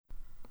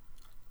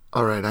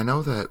All right, I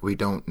know that we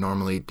don't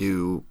normally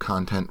do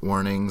content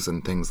warnings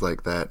and things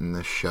like that in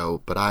this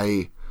show, but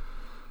I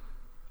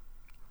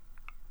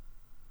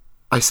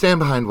stand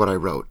behind what I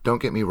wrote.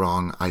 Don't get me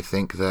wrong. I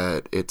think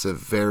that it's a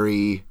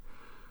very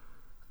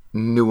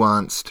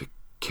nuanced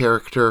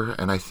character,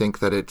 and I think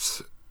that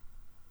it's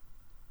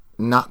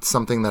not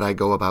something that I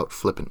go about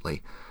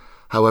flippantly.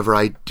 However,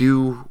 I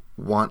do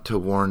want to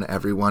warn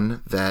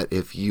everyone that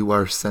if you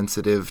are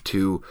sensitive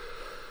to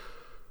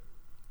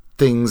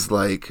things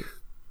like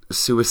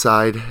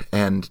suicide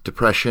and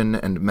depression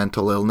and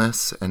mental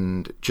illness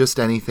and just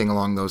anything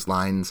along those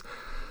lines,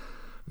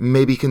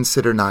 maybe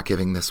consider not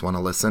giving this one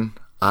a listen.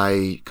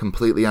 I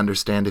completely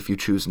understand if you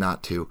choose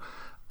not to.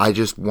 I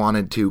just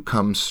wanted to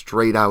come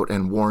straight out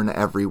and warn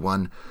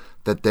everyone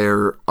that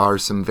there are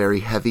some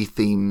very heavy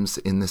themes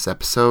in this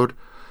episode,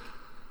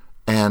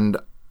 and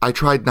I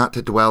tried not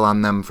to dwell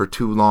on them for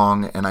too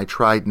long, and I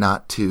tried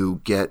not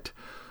to get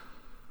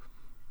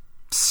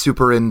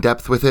super in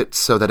depth with it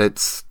so that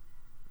it's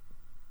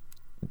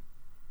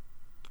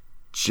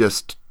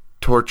just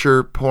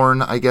torture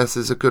porn, I guess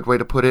is a good way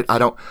to put it. I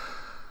don't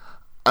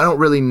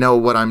really know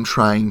what I'm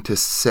trying to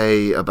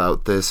say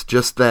about this,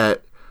 just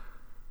that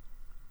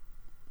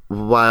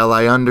while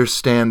I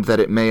understand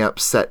that it may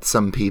upset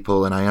some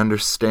people, and I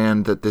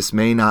understand that this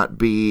may not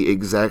be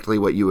exactly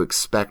what you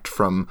expect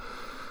from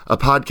a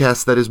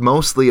podcast that is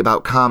mostly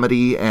about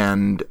comedy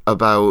and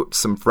about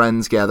some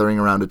friends gathering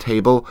around a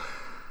table,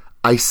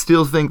 I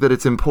still think that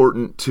it's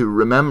important to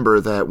remember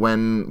that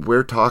when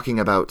we're talking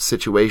about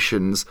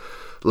situations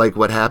like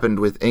what happened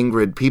with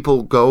Ingrid,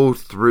 people go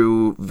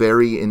through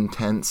very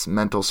intense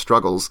mental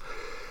struggles,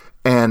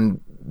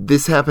 and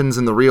this happens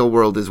in the real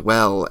world as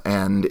well.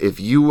 And if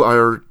you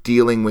are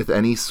dealing with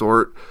any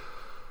sort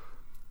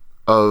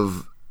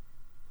of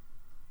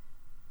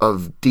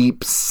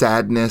deep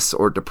sadness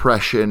or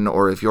depression,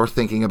 or if you're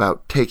thinking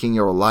about taking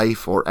your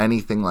life or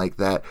anything like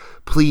that,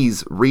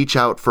 please reach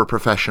out for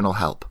professional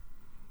help.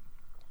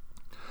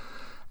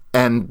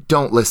 And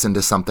don't listen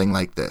to something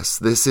like this.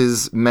 This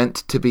is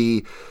meant to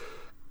be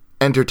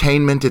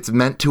entertainment. It's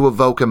meant to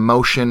evoke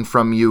emotion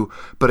from you,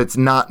 but it's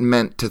not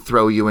meant to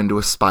throw you into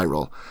a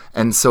spiral.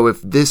 And so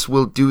if this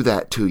will do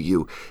that to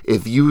you,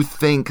 if you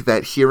think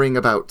that hearing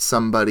about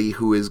somebody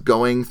who is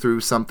going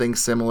through something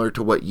similar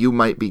to what you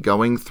might be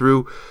going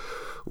through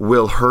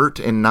will hurt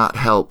and not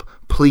help,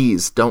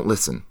 please don't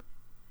listen.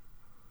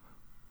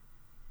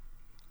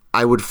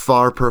 I would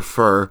far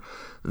prefer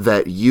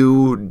that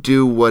you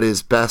do what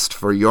is best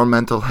for your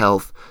mental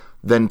health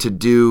than to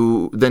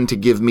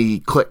give me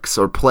clicks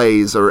or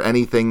plays or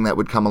anything that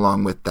would come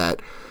along with that.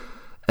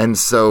 And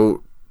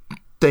so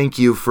thank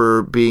you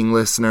for being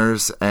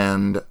listeners,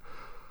 and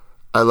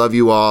I love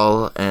you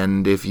all,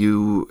 and if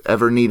you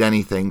ever need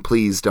anything,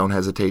 please don't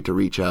hesitate to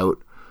reach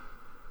out.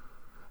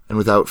 And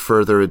without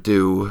further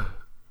ado,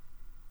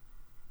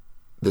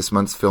 this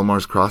month's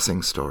Fillmore's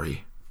Crossing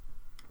story,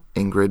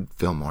 Ingrid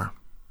Fillmore.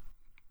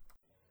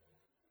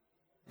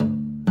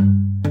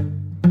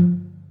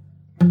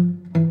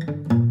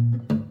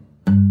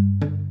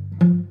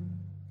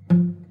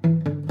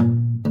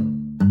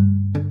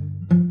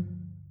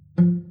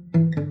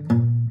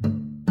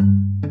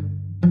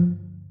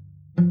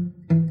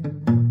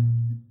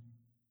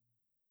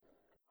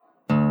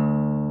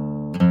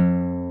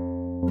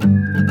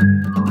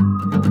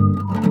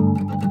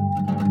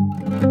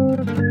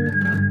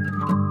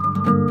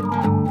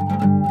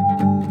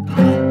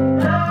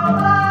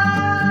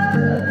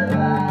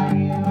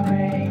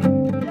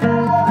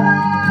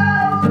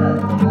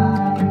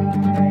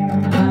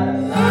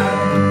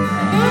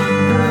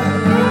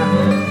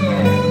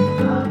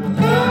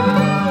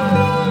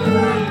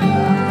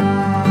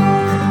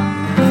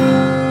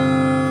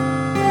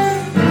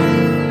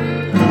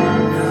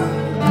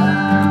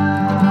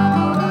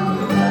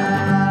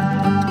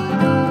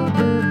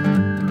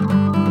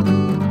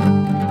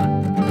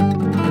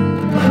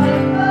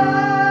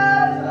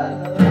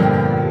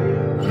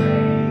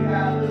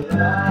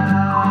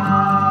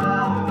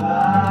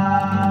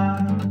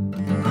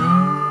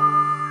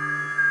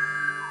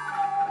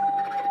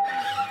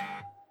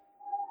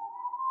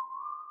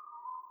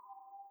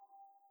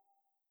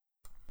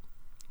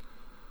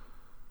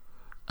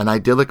 An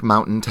idyllic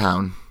mountain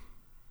town,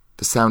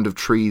 the sound of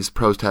trees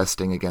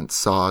protesting against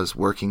saws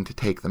working to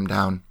take them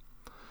down.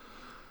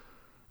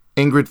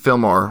 Ingrid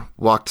Fillmore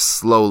walked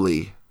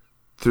slowly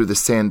through the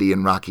sandy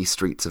and rocky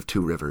streets of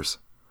Two Rivers.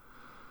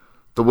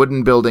 The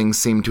wooden buildings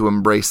seemed to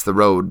embrace the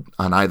road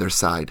on either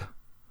side.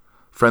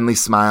 Friendly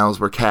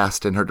smiles were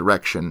cast in her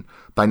direction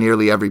by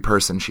nearly every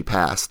person she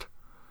passed.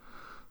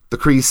 The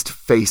creased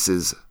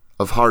faces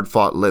of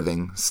hard-fought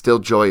living, still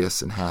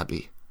joyous and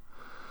happy.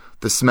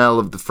 The smell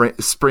of the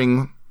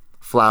spring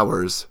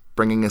flowers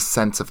bringing a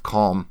sense of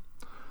calm.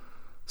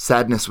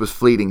 Sadness was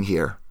fleeting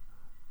here,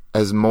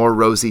 as more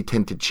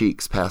rosy-tinted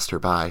cheeks passed her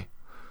by.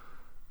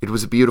 It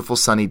was a beautiful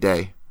sunny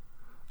day,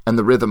 and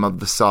the rhythm of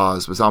the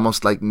saws was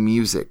almost like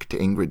music to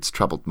Ingrid's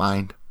troubled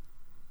mind.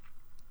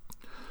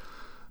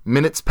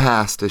 Minutes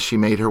passed as she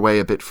made her way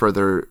a bit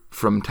further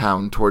from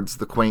town towards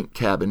the quaint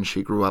cabin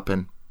she grew up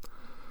in.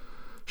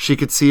 She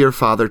could see her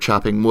father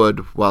chopping wood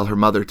while her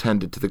mother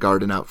tended to the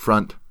garden out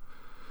front.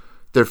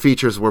 Their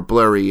features were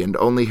blurry, and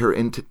only her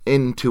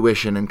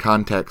intuition and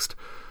context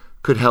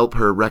could help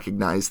her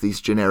recognize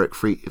these generic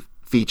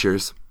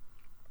features.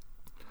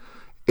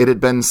 It had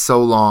been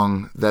so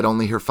long that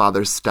only her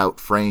father's stout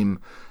frame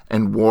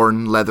and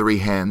worn, leathery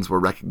hands were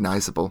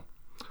recognizable.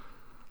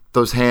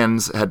 Those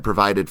hands had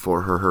provided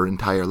for her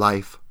entire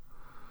life.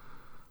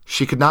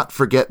 She could not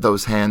forget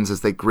those hands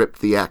as they gripped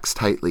the axe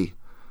tightly.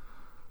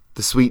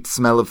 The sweet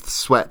smell of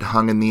sweat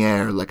hung in the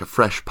air like a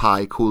fresh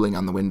pie cooling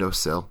on the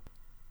windowsill.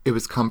 It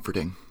was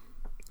comforting,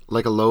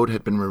 like a load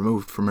had been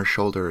removed from her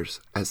shoulders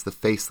as the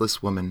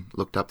faceless woman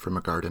looked up from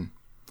her garden.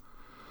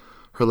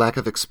 Her lack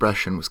of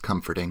expression was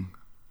comforting,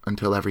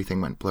 until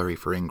everything went blurry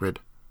for Ingrid.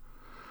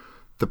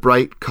 The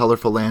bright,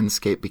 colorful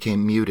landscape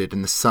became muted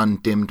and the sun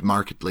dimmed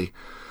markedly.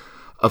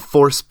 A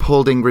force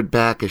pulled Ingrid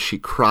back as she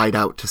cried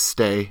out to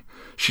stay.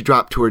 She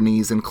dropped to her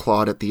knees and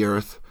clawed at the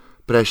earth,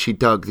 but as she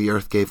dug, the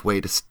earth gave way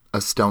to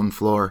a stone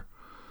floor.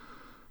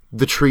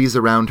 The trees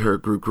around her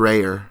grew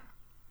grayer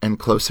and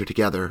closer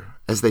together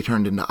as they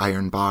turned into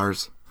iron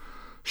bars.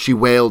 She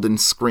wailed and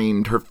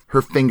screamed,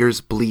 her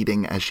fingers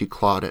bleeding as she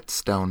clawed at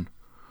stone.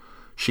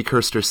 She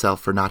cursed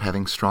herself for not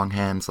having strong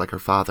hands like her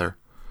father.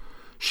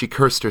 She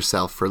cursed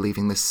herself for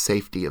leaving this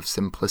safety of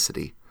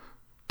simplicity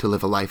to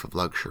live a life of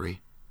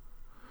luxury.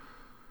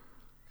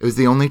 It was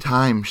the only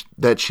time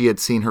that she had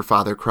seen her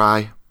father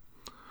cry,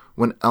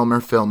 when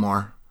Elmer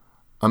Fillmore,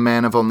 a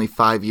man of only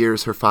 5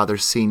 years her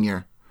father's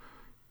senior,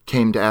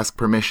 came to ask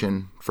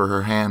permission for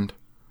her hand.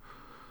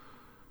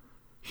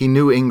 He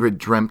knew Ingrid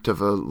dreamt of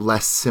a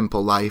less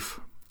simple life,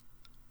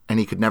 and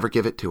he could never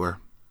give it to her.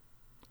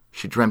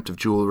 She dreamt of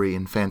jewelry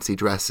and fancy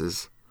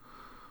dresses.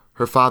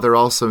 Her father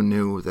also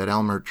knew that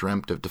Elmer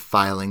dreamt of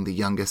defiling the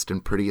youngest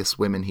and prettiest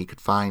women he could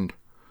find.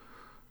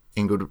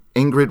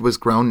 Ingrid was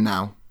grown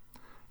now,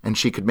 and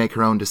she could make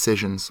her own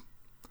decisions.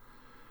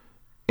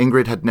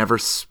 Ingrid had never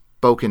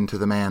spoken to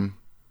the man,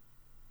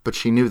 but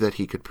she knew that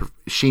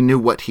she knew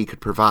what he could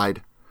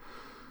provide.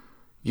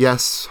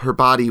 Yes, her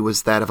body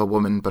was that of a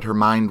woman, but her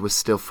mind was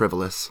still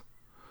frivolous.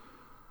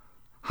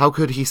 How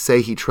could he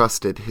say he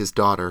trusted his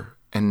daughter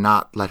and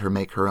not let her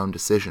make her own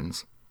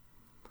decisions?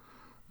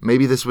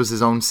 Maybe this was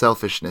his own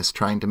selfishness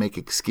trying to make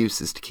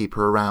excuses to keep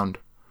her around.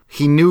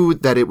 He knew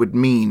that it would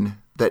mean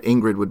that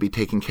Ingrid would be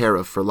taken care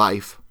of for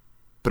life,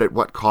 but at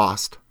what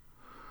cost?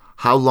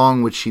 How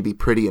long would she be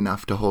pretty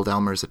enough to hold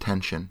Elmer's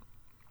attention?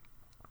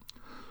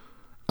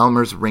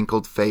 Elmer's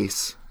wrinkled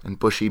face and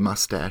bushy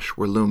mustache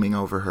were looming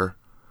over her.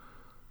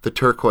 The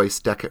turquoise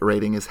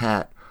decorating his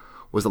hat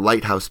was a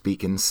lighthouse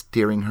beacon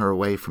steering her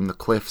away from the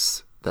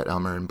cliffs that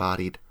Elmer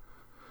embodied.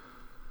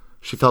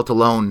 She felt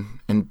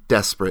alone and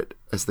desperate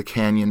as the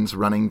canyons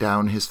running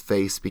down his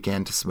face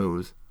began to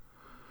smooth.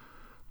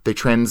 They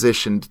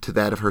transitioned to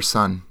that of her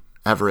son,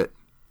 Everett.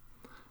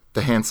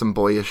 The handsome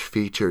boyish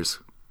features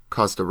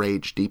caused a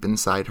rage deep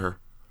inside her.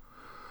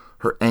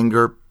 Her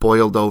anger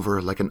boiled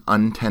over like an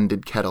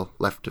untended kettle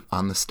left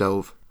on the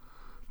stove.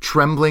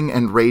 Trembling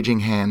and raging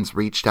hands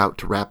reached out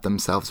to wrap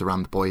themselves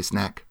around the boy's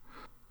neck.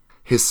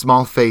 His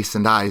small face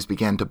and eyes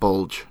began to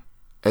bulge,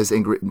 as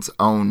Ingrid's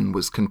own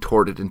was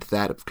contorted into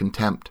that of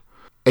contempt.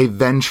 A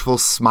vengeful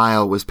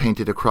smile was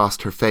painted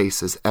across her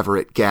face as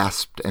Everett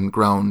gasped and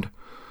groaned.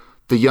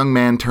 The young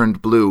man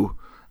turned blue,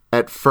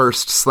 at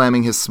first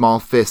slamming his small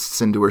fists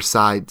into her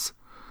sides.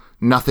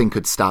 Nothing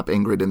could stop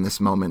Ingrid in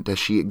this moment as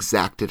she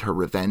exacted her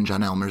revenge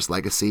on Elmer's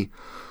legacy.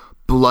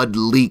 Blood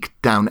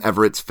leaked down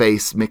Everett's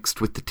face,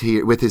 mixed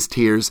with his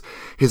tears.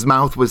 His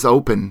mouth was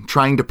open,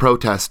 trying to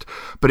protest,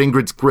 but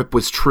Ingrid's grip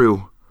was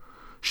true.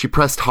 She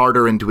pressed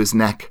harder into his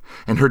neck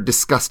and heard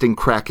disgusting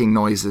cracking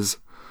noises.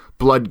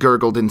 Blood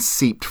gurgled and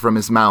seeped from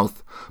his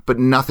mouth, but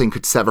nothing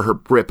could sever her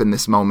grip in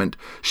this moment.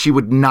 She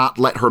would not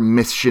let her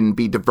mission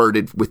be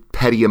diverted with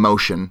petty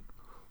emotion.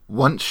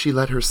 Once she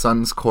let her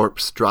son's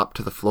corpse drop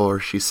to the floor,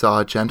 she saw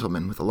a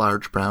gentleman with a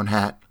large brown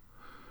hat.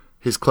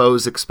 His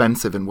clothes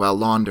expensive and well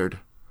laundered,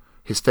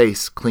 his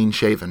face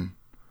clean-shaven.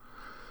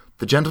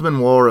 The gentleman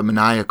wore a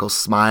maniacal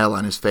smile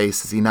on his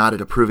face as he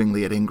nodded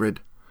approvingly at Ingrid.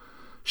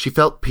 She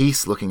felt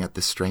peace looking at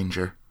this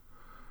stranger.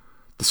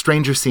 The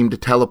stranger seemed to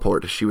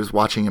teleport as she was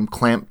watching him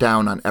clamp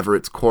down on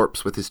Everett's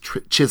corpse with his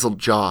chiseled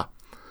jaw.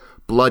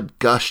 Blood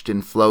gushed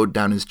and flowed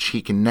down his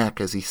cheek and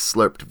neck as he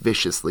slurped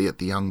viciously at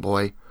the young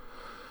boy.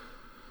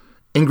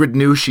 Ingrid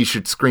knew she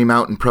should scream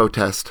out in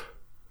protest,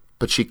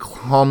 but she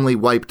calmly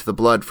wiped the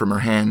blood from her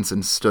hands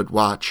and stood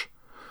watch.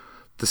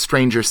 The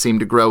stranger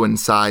seemed to grow in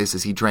size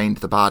as he drained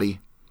the body.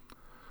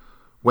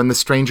 When the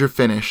stranger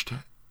finished,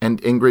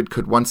 and Ingrid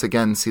could once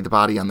again see the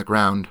body on the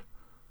ground,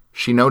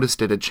 she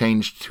noticed it had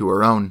changed to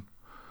her own.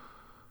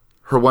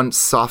 Her once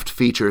soft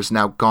features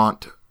now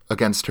gaunt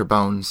against her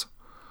bones.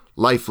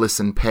 Lifeless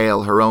and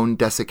pale, her own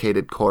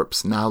desiccated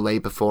corpse now lay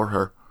before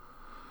her.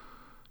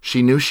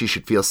 She knew she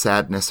should feel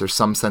sadness or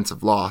some sense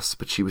of loss,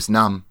 but she was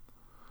numb.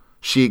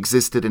 She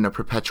existed in a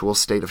perpetual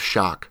state of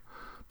shock,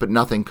 but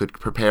nothing could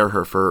prepare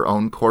her for her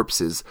own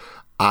corpse's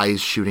eyes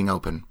shooting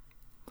open.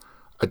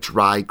 A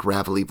dry,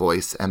 gravelly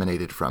voice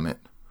emanated from it.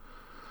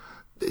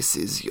 This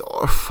is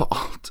your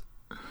fault.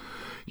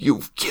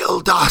 You've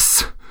killed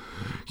us.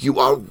 You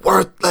are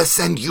worthless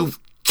and you've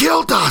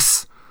killed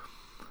us.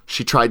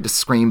 She tried to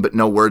scream, but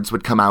no words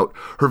would come out.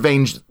 Her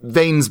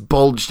veins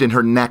bulged in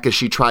her neck as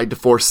she tried to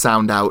force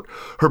sound out.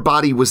 Her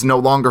body was no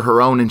longer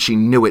her own, and she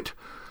knew it.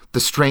 The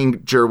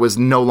stranger was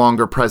no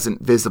longer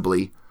present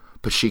visibly,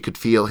 but she could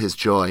feel his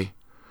joy.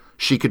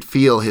 She could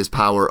feel his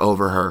power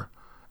over her,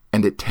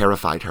 and it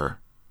terrified her.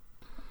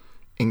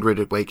 Ingrid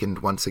awakened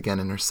once again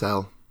in her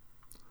cell.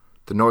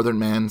 The northern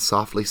man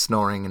softly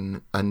snoring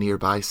in a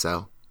nearby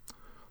cell.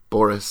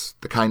 Boris,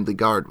 the kindly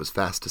guard, was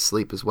fast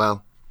asleep as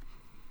well.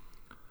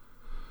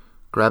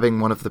 Grabbing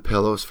one of the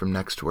pillows from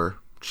next to her,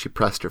 she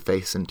pressed her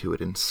face into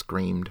it and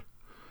screamed,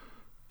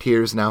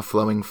 tears now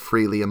flowing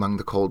freely among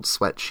the cold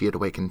sweat she had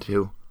awakened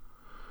to.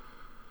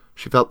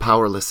 She felt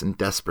powerless and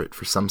desperate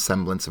for some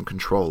semblance of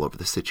control over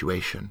the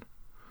situation.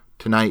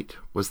 Tonight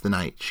was the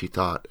night, she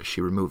thought, as she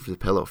removed the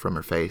pillow from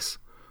her face.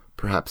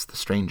 Perhaps the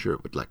stranger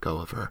would let go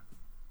of her.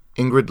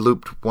 Ingrid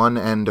looped one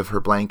end of her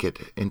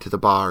blanket into the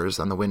bars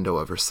on the window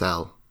of her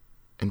cell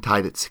and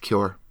tied it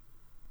secure.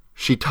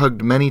 She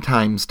tugged many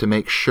times to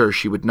make sure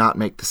she would not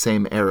make the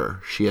same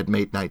error she had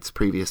made nights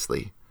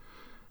previously,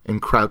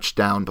 and crouched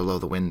down below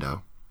the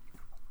window.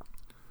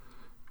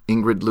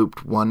 Ingrid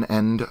looped one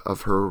end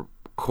of her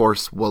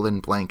coarse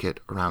woolen blanket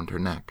around her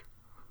neck.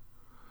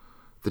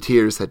 The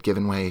tears had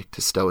given way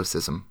to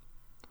stoicism.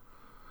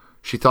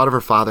 She thought of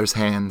her father's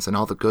hands and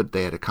all the good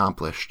they had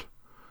accomplished,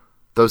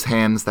 those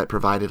hands that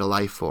provided a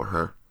life for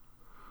her,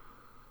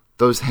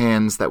 those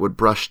hands that would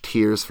brush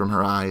tears from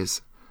her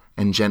eyes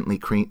and gently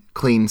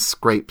clean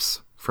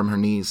scrapes from her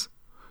knees,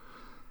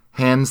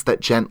 hands that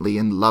gently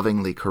and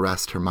lovingly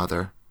caressed her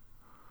mother.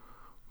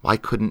 Why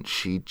couldn't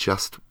she have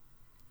just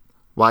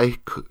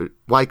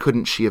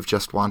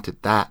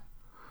wanted that?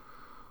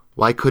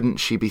 Why couldn't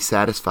she be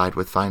satisfied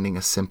with finding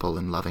a simple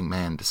and loving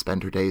man to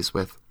spend her days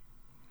with?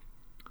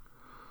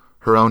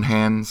 Her own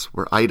hands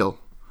were idle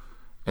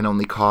and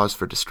only cause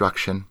for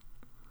destruction.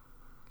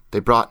 They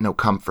brought no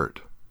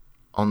comfort,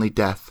 only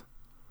death.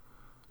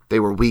 They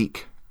were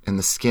weak, and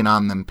the skin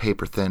on them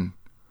paper-thin.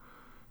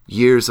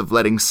 Years of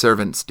letting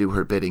servants do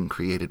her bidding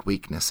created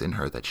weakness in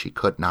her that she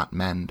could not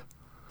mend.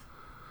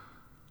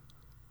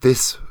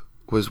 This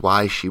was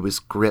why she was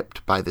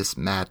gripped by this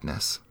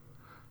madness.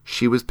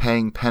 She was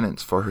paying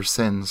penance for her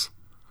sins.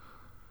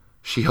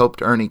 She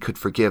hoped Ernie could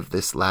forgive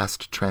this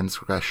last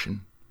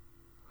transgression.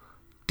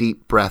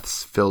 Deep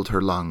breaths filled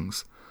her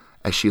lungs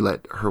as she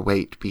let her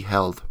weight be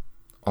held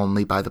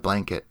only by the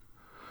blanket.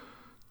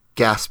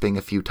 Gasping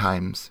a few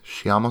times,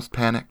 she almost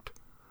panicked.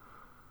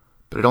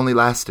 But it only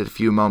lasted a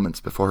few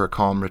moments before her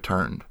calm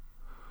returned.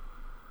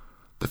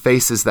 The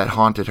faces that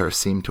haunted her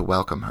seemed to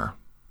welcome her.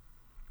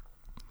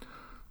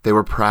 They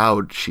were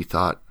proud, she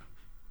thought.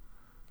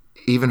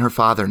 Even her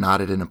father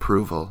nodded in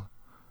approval,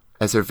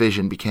 as her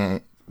vision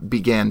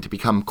began to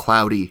become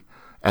cloudy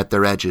at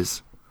their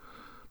edges.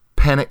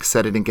 Panic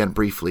set in again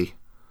briefly,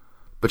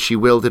 but she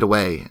willed it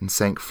away and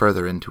sank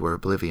further into her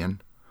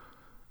oblivion.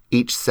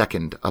 Each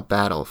second a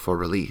battle for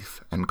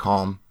relief and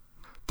calm.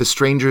 The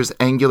stranger's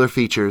angular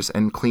features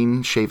and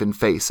clean-shaven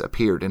face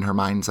appeared in her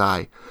mind's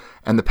eye,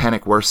 and the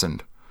panic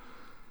worsened.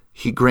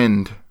 He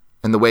grinned,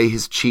 and the way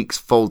his cheeks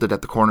folded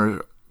at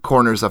the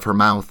corners of her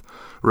mouth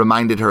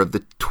reminded her of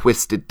the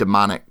twisted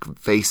demonic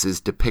faces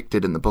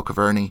depicted in the Book of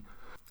Ernie.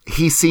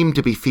 He seemed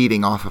to be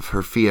feeding off of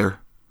her fear,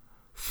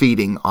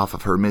 feeding off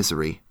of her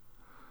misery.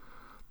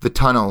 The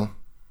tunnel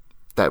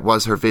that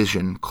was her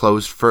vision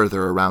closed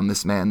further around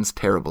this man's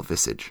terrible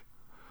visage.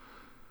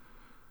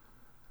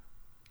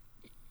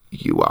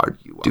 You are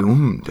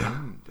doomed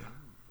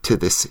to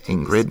this,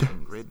 Ingrid.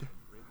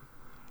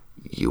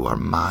 You are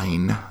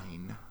mine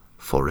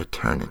for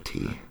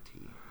eternity.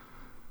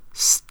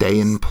 Stay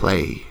and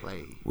play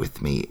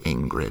with me,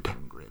 Ingrid.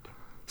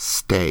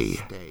 Stay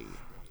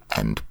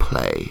and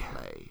play.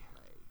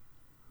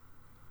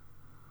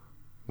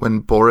 When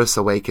Boris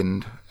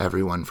awakened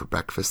everyone for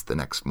breakfast the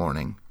next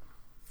morning,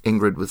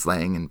 Ingrid was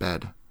laying in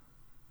bed,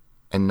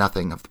 and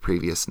nothing of the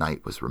previous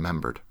night was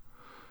remembered.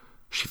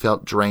 She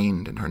felt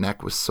drained and her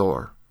neck was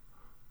sore,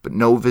 but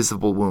no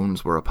visible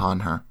wounds were upon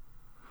her.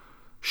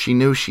 She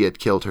knew she had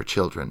killed her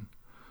children.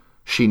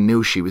 She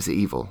knew she was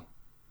evil,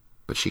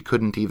 but she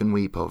couldn't even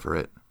weep over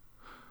it.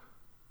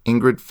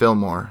 Ingrid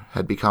Fillmore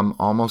had become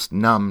almost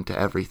numb to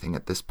everything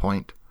at this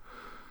point.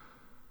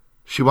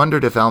 She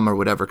wondered if Elmer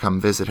would ever come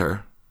visit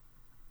her.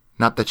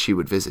 Not that she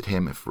would visit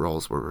him if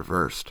roles were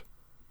reversed,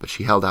 but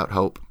she held out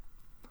hope.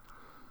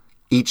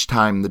 Each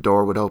time the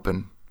door would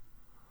open,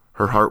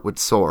 her heart would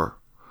soar,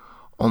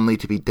 only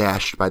to be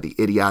dashed by the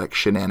idiotic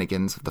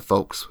shenanigans of the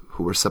folks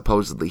who were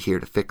supposedly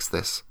here to fix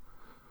this.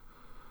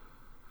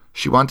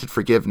 She wanted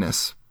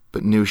forgiveness,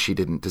 but knew she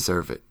didn't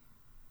deserve it.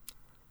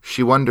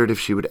 She wondered if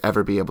she would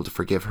ever be able to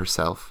forgive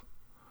herself,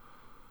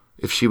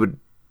 if she would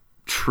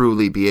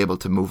truly be able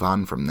to move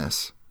on from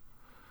this.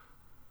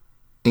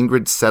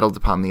 Ingrid settled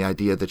upon the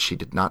idea that she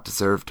did not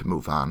deserve to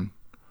move on,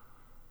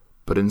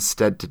 but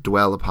instead to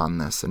dwell upon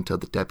this until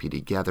the deputy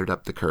gathered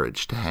up the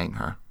courage to hang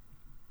her.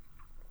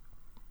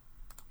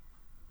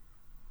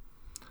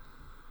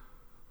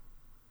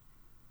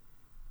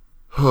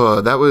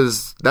 that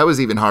was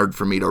even hard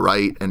for me to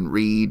write and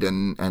read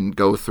and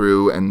go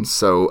through. And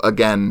so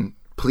again,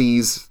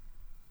 please,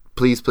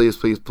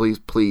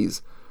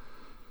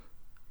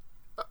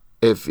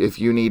 if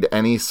you need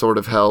any sort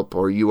of help,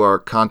 or you are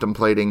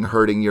contemplating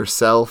hurting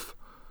yourself,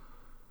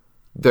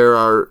 there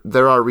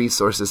are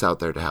resources out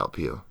there to help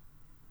you.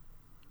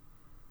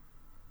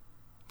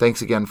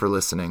 Thanks again for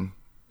listening,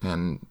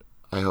 and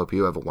I hope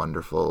you have a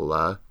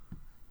wonderful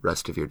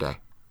rest of your day.